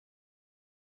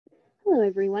Hello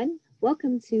everyone,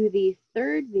 welcome to the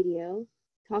third video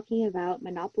talking about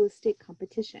monopolistic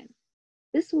competition.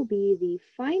 This will be the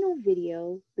final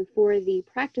video before the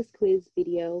practice quiz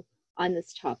video on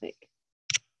this topic.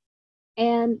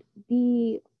 And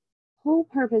the whole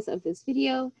purpose of this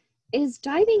video is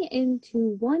diving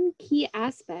into one key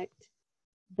aspect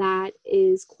that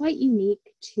is quite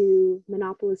unique to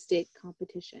monopolistic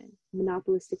competition,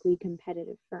 monopolistically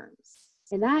competitive firms,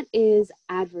 and that is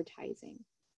advertising.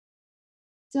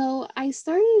 So I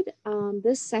started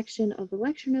this section of the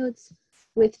lecture notes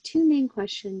with two main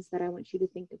questions that I want you to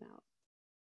think about.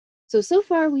 So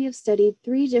far we have studied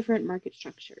three different market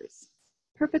structures: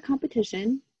 perfect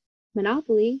competition,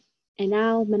 monopoly, and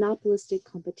now monopolistic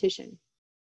competition.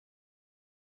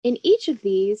 In each of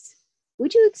these,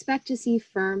 would you expect to see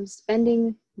firms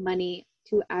spending money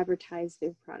to advertise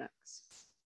their products?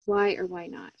 Why or why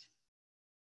not?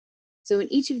 So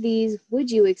in each of these,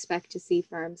 would you expect to see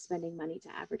firms spending money to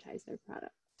advertise their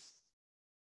products?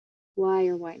 Why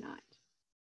or why not?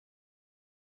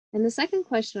 And the second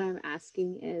question I'm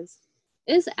asking is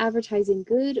advertising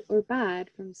good or bad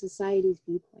from society's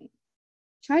viewpoint?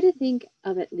 Try to think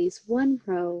of at least one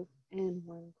pro and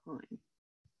one con.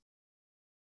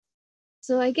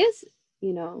 So I guess,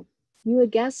 you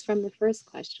would guess from the first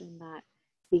question that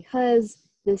because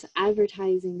this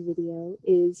advertising video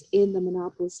is in the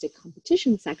monopolistic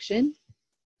competition section,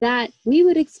 that we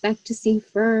would expect to see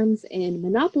firms in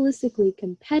monopolistically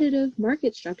competitive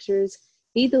market structures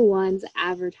be the ones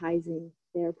advertising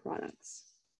their products.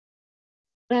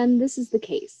 And this is the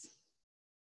case.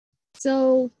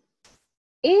 So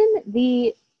in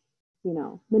the,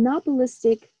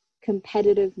 monopolistic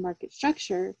competitive market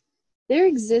structure, there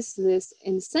exists this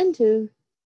incentive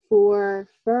for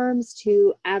firms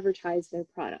to advertise their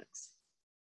products.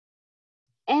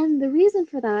 And the reason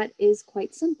for that is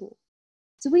quite simple.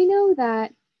 So we know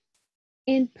that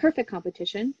in perfect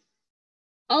competition,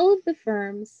 all of the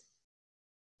firms,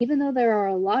 even though there are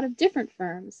a lot of different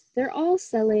firms, they're all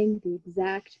selling the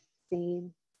exact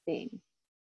same thing.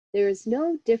 There is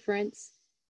no difference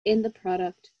in the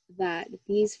product that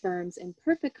these firms in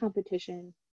perfect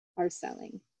competition are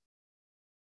selling.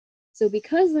 So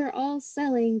because they're all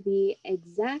selling the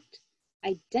exact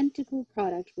identical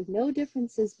product with no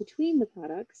differences between the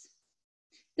products,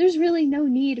 there's really no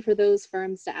need for those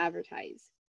firms to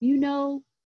advertise. You know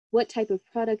what type of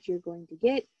product you're going to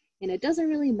get, and it doesn't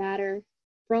really matter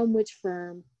from which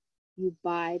firm you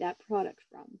buy that product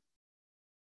from.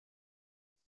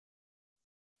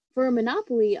 For a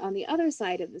monopoly on the other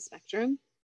side of the spectrum,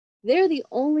 they're the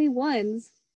only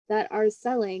ones that are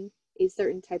selling a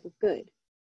certain type of good.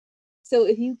 So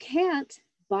if you can't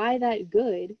buy that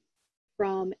good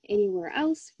from anywhere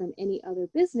else, from any other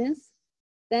business,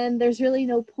 then there's really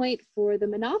no point for the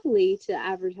monopoly to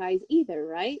advertise either,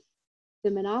 right?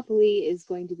 The monopoly is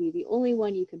going to be the only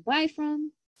one you can buy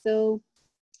from, so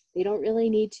they don't really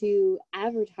need to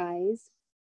advertise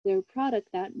their product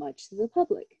that much to the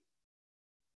public.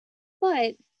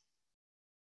 But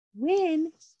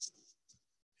when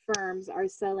firms are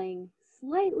selling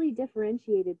slightly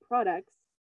differentiated products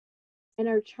and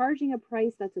are charging a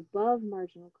price that's above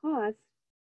marginal cost,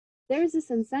 there's this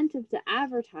incentive to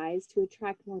advertise to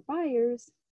attract more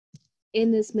buyers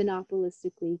in this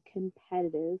monopolistically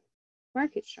competitive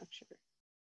market structure.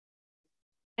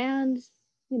 And,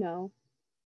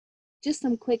 just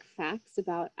some quick facts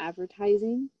about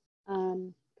advertising,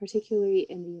 particularly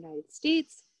in the United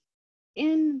States.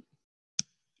 In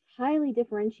highly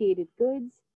differentiated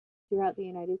goods throughout the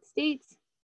United States,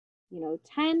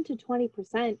 10 to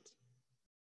 20%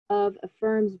 of a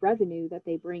firm's revenue that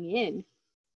they bring in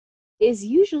is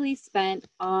usually spent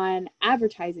on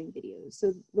advertising videos.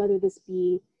 So whether this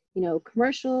be,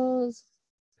 commercials,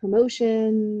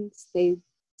 promotions, they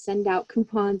send out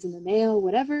coupons in the mail,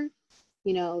 whatever,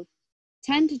 10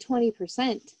 to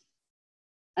 20%,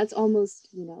 that's almost,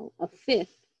 a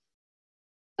fifth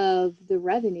of the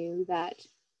revenue that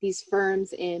these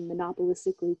firms in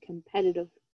monopolistically competitive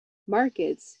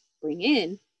markets bring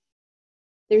in.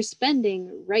 They're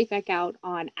spending right back out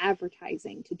on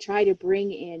advertising to try to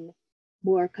bring in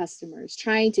more customers,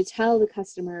 trying to tell the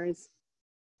customers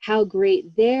how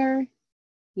great their,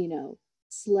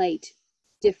 slight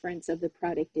difference of the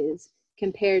product is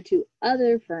compared to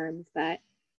other firms that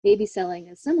may be selling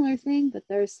a similar thing, but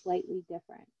they're slightly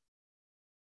different.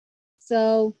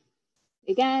 So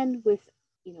again, with,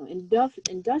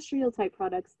 industrial type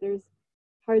products, there's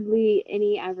hardly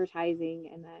any advertising,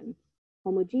 and then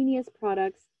homogeneous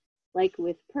products, like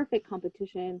with perfect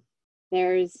competition,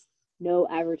 there's no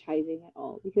advertising at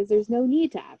all because there's no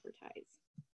need to advertise.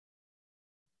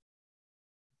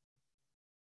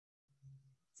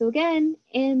 So again,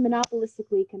 in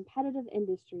monopolistically competitive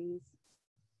industries,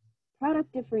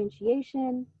 product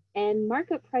differentiation and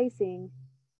market pricing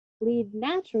lead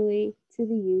naturally to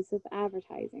the use of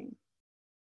advertising.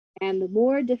 And the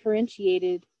more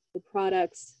differentiated the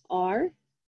products are,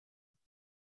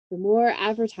 the more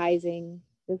advertising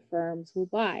the firms will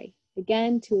buy,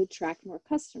 again, to attract more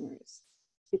customers,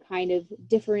 to kind of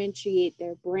differentiate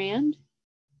their brand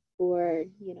or,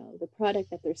 the product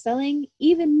that they're selling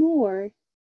even more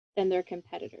than their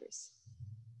competitors.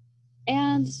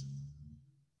 And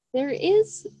there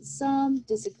is some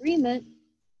disagreement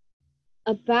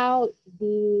about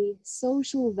the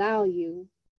social value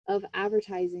of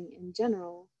advertising in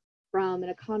general from an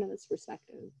economist's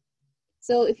perspective.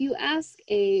 So if you ask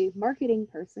a marketing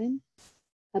person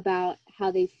about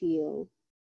how they feel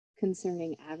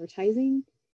concerning advertising,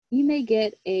 you may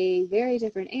get a very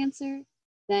different answer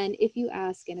than if you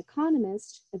ask an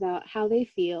economist about how they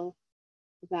feel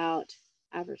about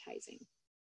advertising.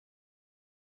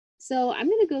 So I'm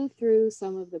going to go through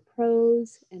some of the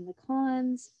pros and the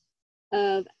cons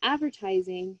of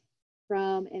advertising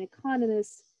from an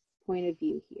economist's point of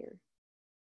view here.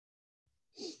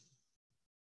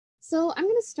 So I'm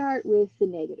going to start with the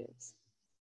negatives.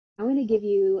 I'm going to give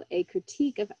you a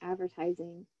critique of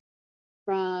advertising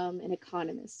from an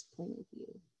economist's point of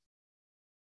view.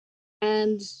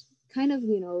 And kind of,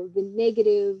 the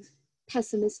negative,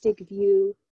 pessimistic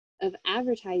view of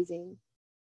advertising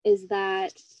is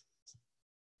that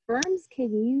firms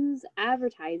can use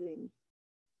advertising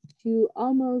to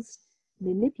almost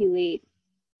manipulate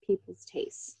people's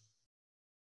tastes.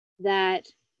 That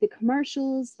the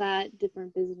commercials that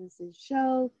different businesses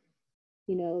show,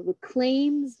 the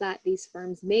claims that these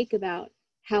firms make about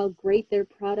how great their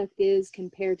product is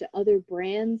compared to other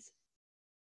brands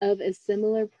of a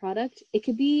similar product, it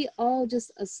could be all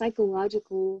just a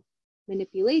psychological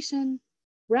manipulation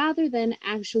rather than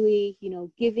actually,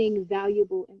 giving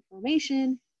valuable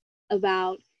information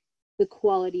about the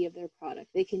quality of their product.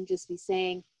 They can just be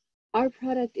saying, our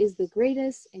product is the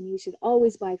greatest and you should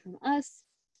always buy from us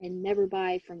and never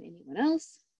buy from anyone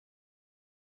else.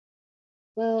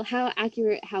 Well, how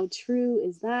accurate, how true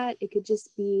is that? It could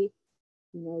just be,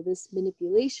 this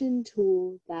manipulation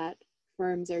tool that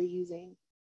firms are using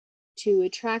to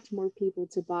attract more people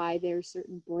to buy their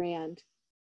certain brand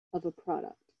of a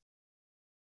product.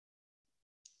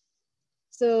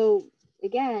 So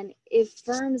again, if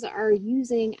firms are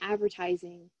using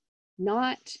advertising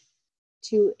not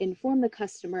to inform the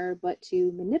customer, but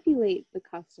to manipulate the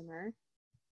customer,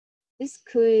 this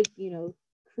could,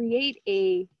 create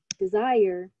a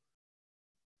desire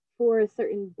for a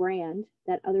certain brand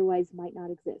that otherwise might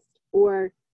not exist,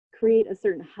 or create a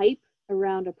certain hype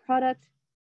around a product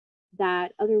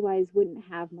that otherwise wouldn't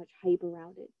have much hype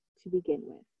around it to begin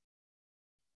with.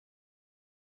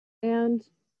 And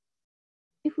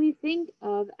if we think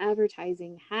of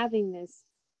advertising having this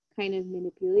kind of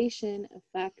manipulation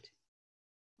effect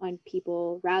on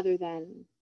people rather than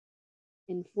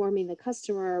informing the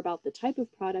customer about the type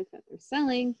of product that they're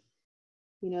selling,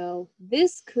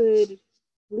 this could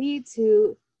lead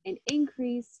to an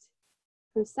increased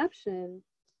perception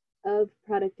of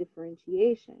product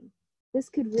differentiation. This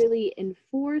could really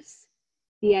enforce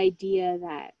the idea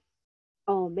that,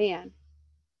 oh man,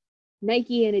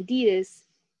 Nike and Adidas,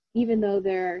 even though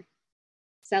they're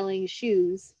selling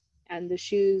shoes and the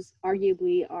shoes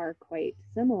arguably are quite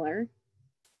similar,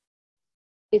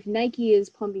 if Nike is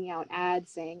pumping out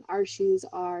ads saying our shoes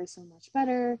are so much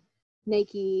better,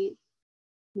 Nike,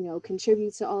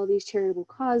 contributes to all these charitable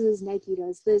causes, Nike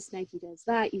does this, Nike does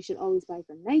that, you should always buy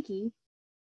from Nike,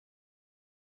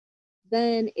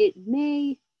 then it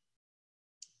may,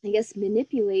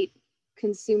 manipulate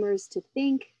consumers to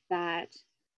think that,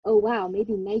 oh wow,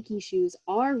 maybe Nike shoes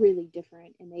are really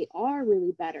different and they are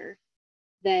really better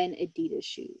than Adidas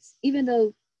shoes, even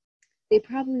though they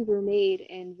probably were made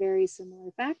in very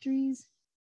similar factories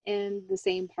in the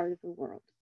same part of the world.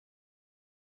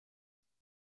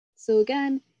 So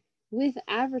again, with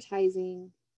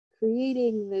advertising,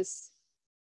 creating this,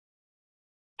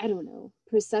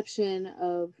 perception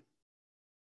of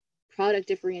product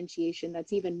differentiation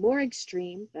that's even more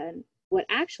extreme than what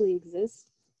actually exists,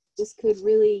 this could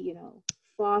really,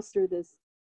 foster this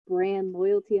brand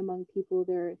loyalty among people.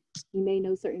 You may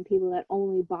know certain people that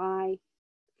only buy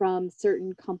from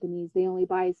certain companies. They only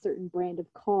buy a certain brand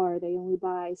of car. They only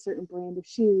buy a certain brand of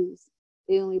shoes.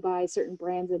 They only buy certain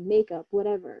brands of makeup,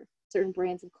 whatever, certain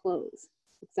brands of clothes,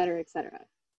 et cetera, et cetera.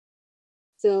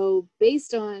 So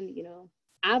based on,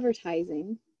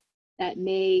 advertising that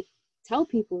may tell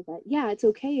people that, yeah, it's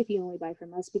okay if you only buy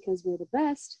from us because we're the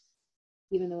best,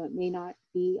 even though it may not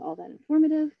be all that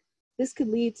informative, this could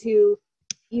lead to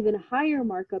even higher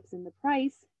markups in the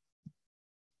price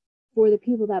for the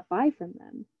people that buy from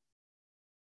them.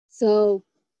 So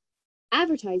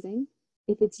advertising,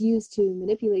 if it's used to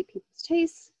manipulate people's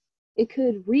tastes, it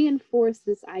could reinforce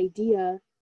this idea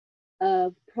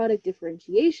of product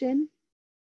differentiation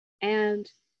and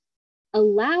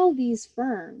allow these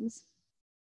firms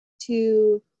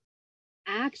to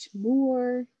act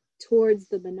more towards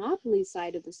the monopoly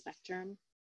side of the spectrum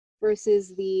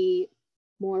versus the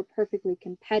more perfectly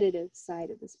competitive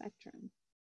side of the spectrum.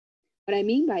 What I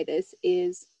mean by this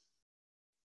is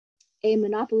a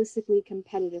monopolistically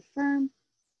competitive firm,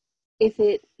 if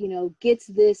it, gets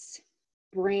this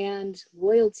brand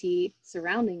loyalty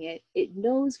surrounding it, it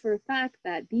knows for a fact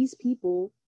that these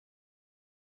people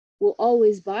will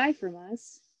always buy from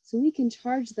us, so we can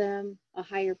charge them a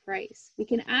higher price. We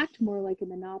can act more like a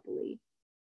monopoly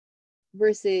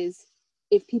versus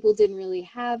if people didn't really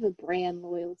have a brand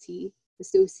loyalty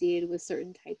associated with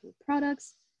certain type of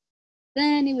products,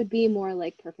 then it would be more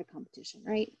like perfect competition,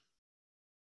 right?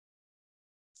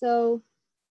 So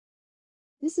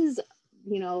this is,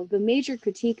 the major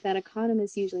critique that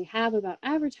economists usually have about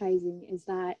advertising is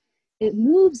that it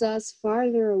moves us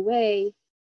farther away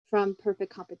from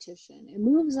perfect competition. It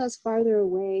moves us farther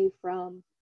away from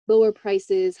lower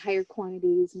prices, higher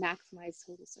quantities, maximize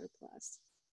total surplus,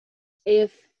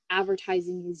 if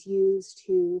advertising is used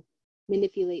to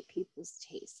manipulate people's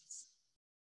tastes.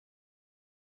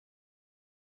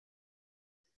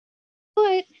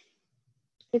 But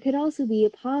there could also be a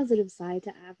positive side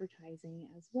to advertising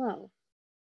as well.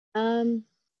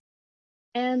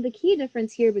 And the key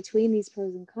difference here between these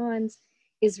pros and cons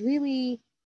is really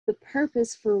the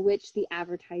purpose for which the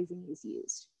advertising is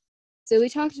used. So we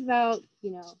talked about,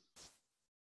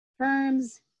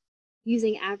 firms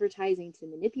using advertising to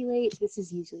manipulate. This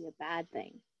is usually a bad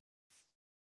thing.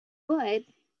 But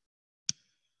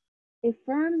if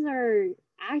firms are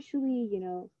actually,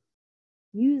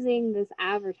 using this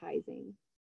advertising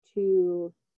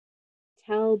to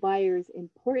tell buyers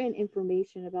important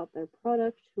information about their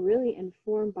product, to really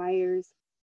inform buyers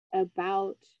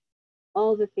about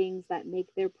all the things that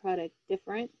make their product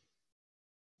different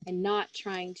and not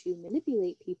trying to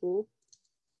manipulate people,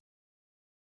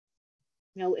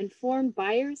 informed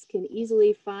buyers can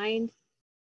easily find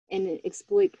and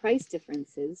exploit price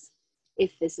differences.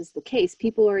 If this is the case,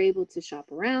 people are able to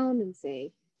shop around and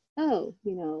say, oh,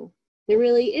 there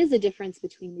really is a difference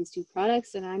between these two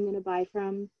products and I'm going to buy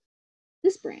from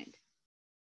this brand,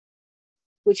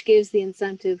 which gives the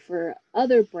incentive for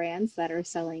other brands that are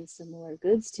selling similar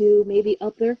goods to maybe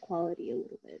up their quality a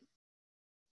little bit.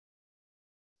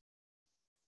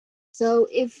 So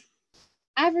if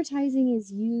advertising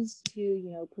is used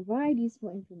to, provide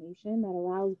useful information that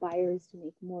allows buyers to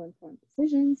make more informed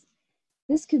decisions,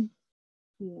 this could,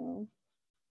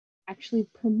 actually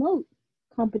promote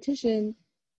competition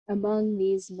among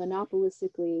these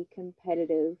monopolistically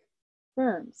competitive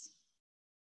firms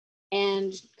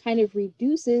and kind of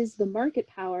reduces the market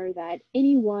power that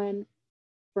any one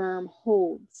firm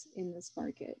holds in this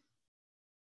market.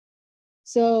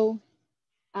 So,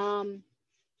 and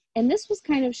this was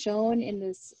kind of shown in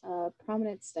this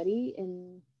prominent study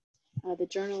in the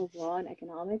Journal of Law and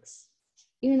Economics.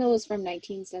 Even though it was from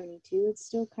 1972, it's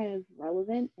still kind of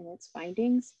relevant in its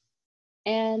findings.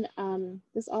 And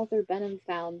this author, Benham,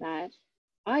 found that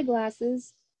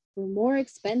eyeglasses were more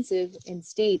expensive in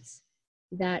states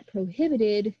that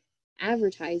prohibited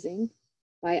advertising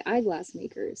by eyeglass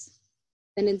makers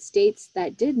than in states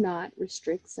that did not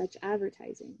restrict such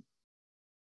advertising.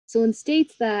 So in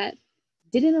states that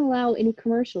didn't allow any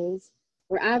commercials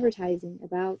or advertising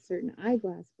about certain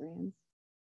eyeglass brands,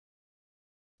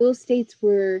 those states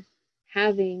were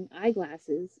having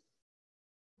eyeglasses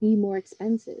be more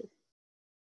expensive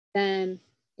than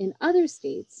in other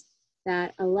states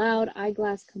that allowed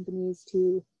eyeglass companies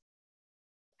to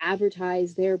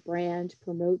advertise their brand,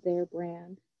 promote their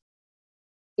brand.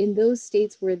 In those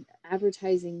states where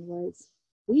advertising was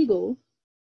legal,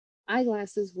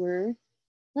 eyeglasses were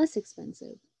less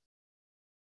expensive.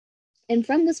 And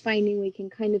from this finding, we can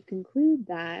kind of conclude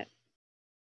that,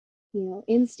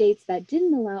 in states that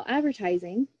didn't allow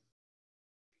advertising,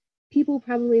 people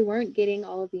probably weren't getting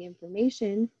all of the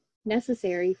information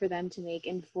necessary for them to make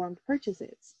informed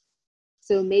purchases.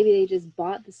 So maybe they just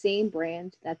bought the same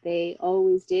brand that they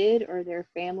always did or their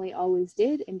family always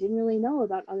did and didn't really know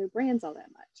about other brands all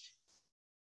that much.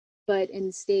 But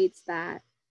in states that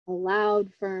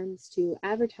allowed firms to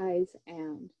advertise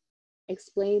and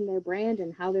explain their brand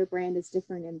and how their brand is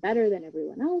different and better than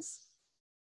everyone else,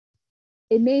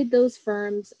 it made those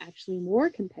firms actually more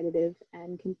competitive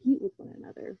and compete with one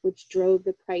another, which drove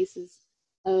the prices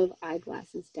of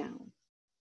eyeglasses down.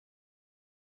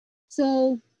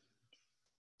 So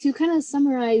to kind of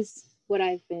summarize what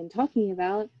I've been talking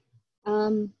about,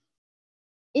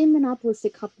 in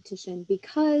monopolistic competition,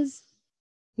 because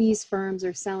these firms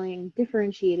are selling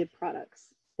differentiated products,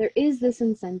 there is this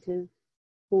incentive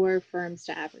for firms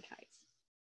to advertise.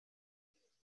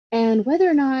 And whether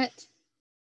or not,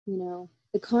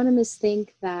 economists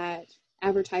think that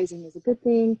advertising is a good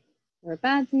thing or a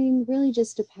bad thing really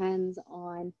just depends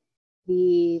on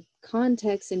the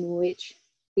context in which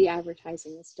the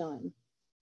advertising is done.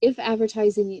 If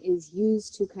advertising is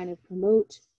used to kind of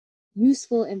promote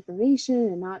useful information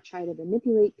and not try to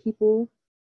manipulate people,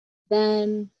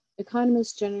 then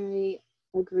economists generally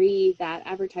agree that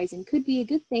advertising could be a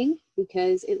good thing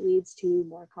because it leads to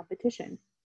more competition.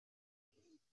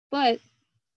 But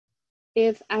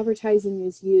if advertising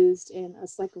is used in a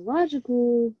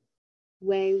psychological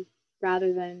way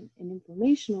rather than an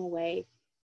informational way,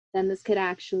 then this could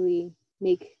actually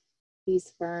make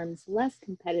these firms less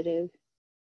competitive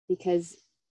because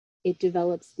it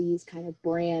develops these kind of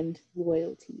brand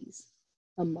loyalties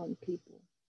among people.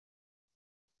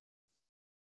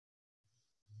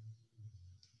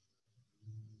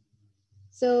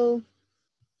 So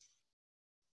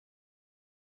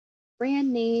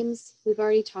brand names, we've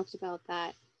already talked about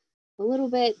that a little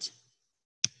bit.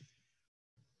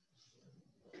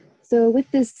 So with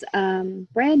this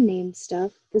brand name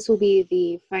stuff, this will be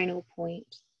the final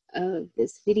point of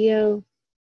this video.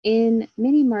 In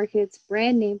many markets,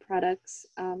 brand name products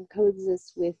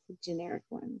coexist with generic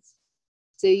ones.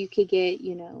 So you could get,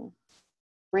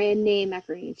 brand name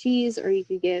macaroni and cheese, or you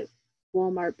could get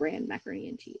Walmart brand macaroni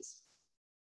and cheese.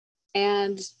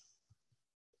 And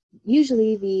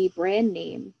usually the brand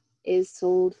name is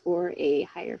sold for a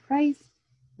higher price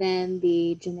than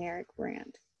the generic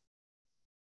brand.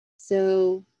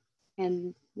 So,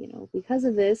 and because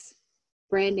of this,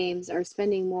 brand names are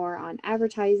spending more on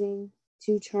advertising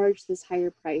to charge this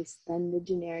higher price than the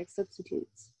generic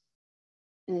substitutes.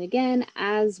 And again,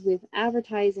 as with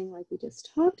advertising, like we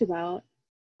just talked about,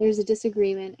 there's a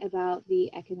disagreement about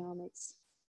the economics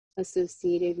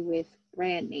associated with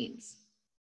brand names.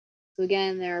 So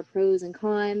again, there are pros and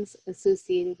cons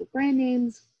associated with brand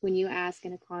names when you ask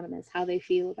an economist how they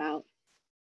feel about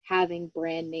having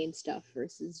brand name stuff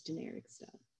versus generic stuff.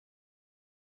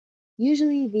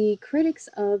 Usually the critics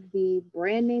of the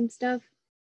brand name stuff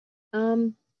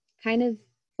kind of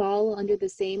fall under the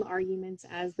same arguments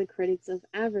as the critics of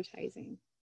advertising.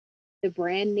 The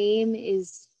brand name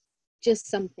is just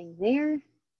something there,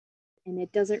 and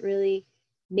it doesn't really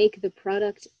make the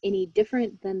product any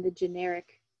different than the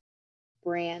generic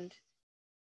brand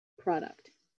product.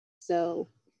 So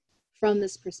from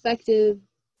this perspective,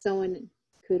 someone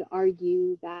could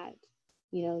argue that,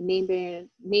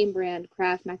 name brand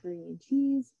Kraft macaroni and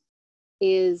cheese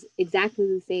is exactly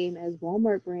the same as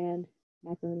Walmart brand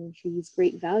macaroni and cheese,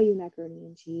 Great Value macaroni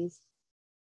and cheese,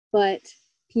 but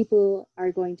people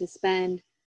are going to spend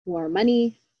more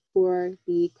money for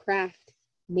the Kraft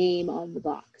name on the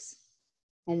box.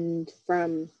 And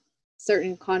from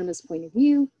certain economists' point of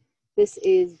view, this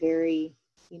is very,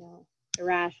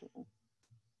 irrational.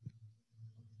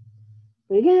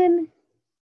 But again,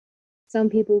 some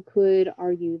people could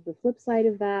argue the flip side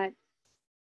of that,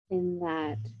 in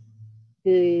that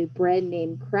the brand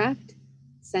name Kraft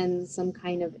sends some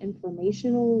kind of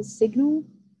informational signal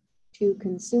to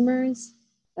consumers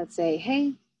that say,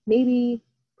 hey, maybe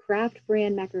Kraft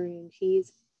brand macaroni and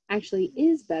cheese actually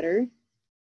is better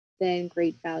than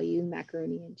Great Value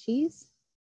macaroni and cheese.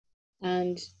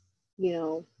 And,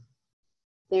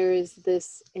 there is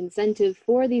this incentive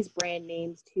for these brand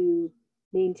names to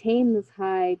maintain this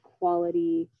high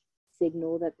quality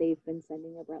signal that they've been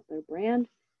sending about their brand.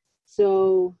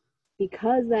 So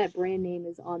because that brand name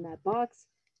is on that box,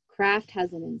 Kraft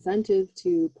has an incentive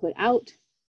to put out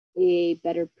a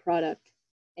better product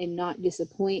and not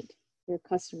disappoint their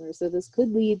customers. So this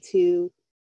could lead to,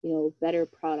 better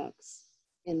products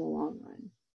in the long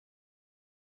run.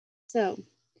 So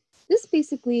this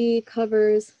basically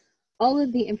covers all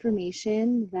of the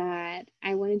information that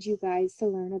I wanted you guys to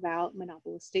learn about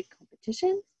monopolistic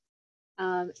competition.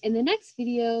 In the next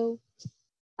video,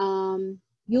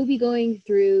 you'll be going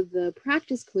through the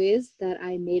practice quiz that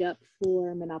I made up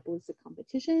for monopolistic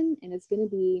competition, and it's going to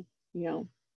be,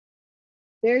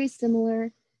 very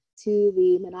similar to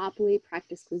the Monopoly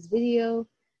practice quiz video.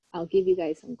 I'll give you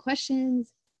guys some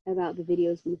questions about the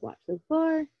videos we've watched so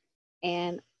far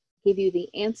and give you the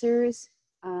answers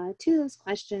to those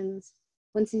questions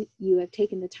once you have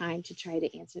taken the time to try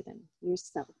to answer them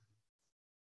yourself.